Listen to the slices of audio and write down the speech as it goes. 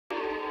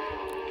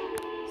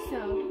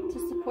So, to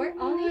support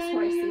all these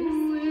horses,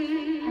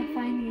 I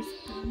find these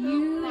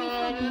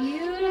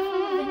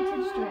beautiful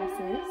vintage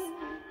dresses.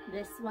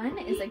 This one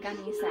is a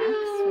gunny sax,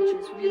 which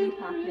is really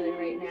popular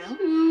right now.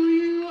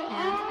 And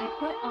I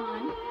put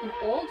on an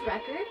old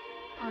record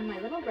on my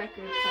little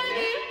record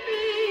player,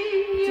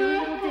 do a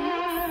little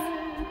dance,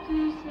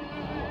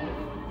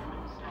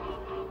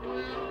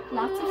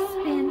 lots of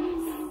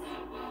spins,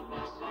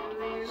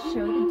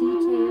 show the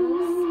details.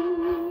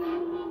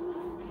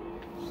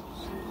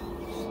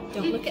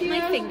 Don't look at my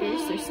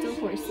fingers, they're still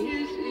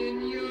horsey.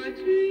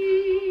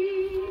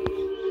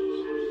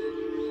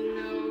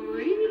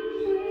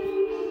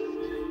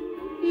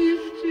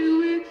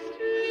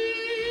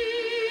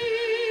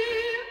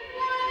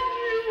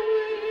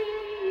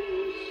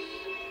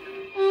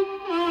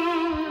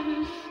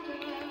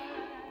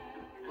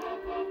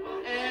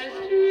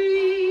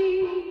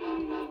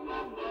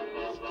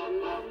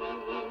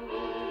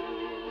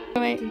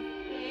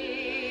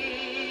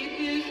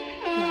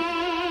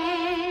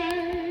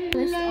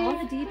 List all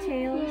the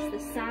details, the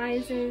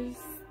sizes,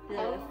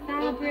 the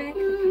fabric,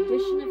 the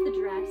condition of the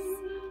dress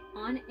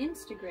on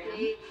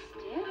Instagram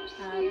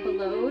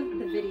below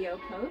the video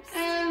post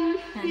and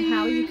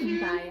how you can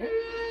buy it.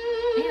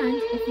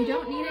 And if you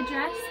don't need a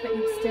dress but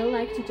you'd still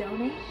like to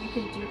donate, you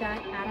can do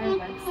that at our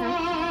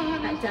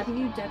website at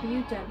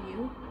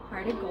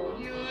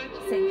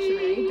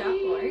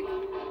www.heartofgoldsanctuary.org,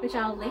 which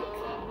I'll link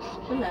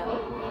below.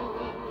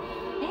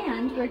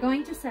 And we're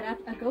going to set up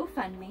a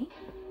GoFundMe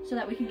so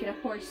that we can get a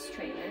horse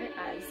trailer,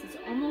 as it's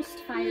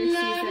almost fire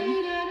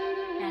season,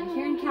 and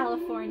here in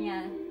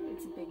California,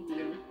 it's a big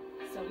deal.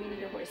 So we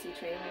need a horsey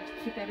trailer to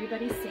keep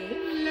everybody safe,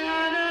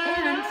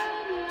 and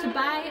to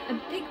buy a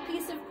big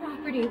piece of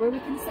property where we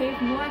can save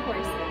more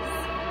horses.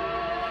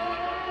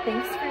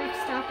 Thanks for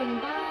stopping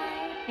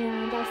by,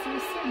 and I'll see you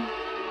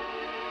soon.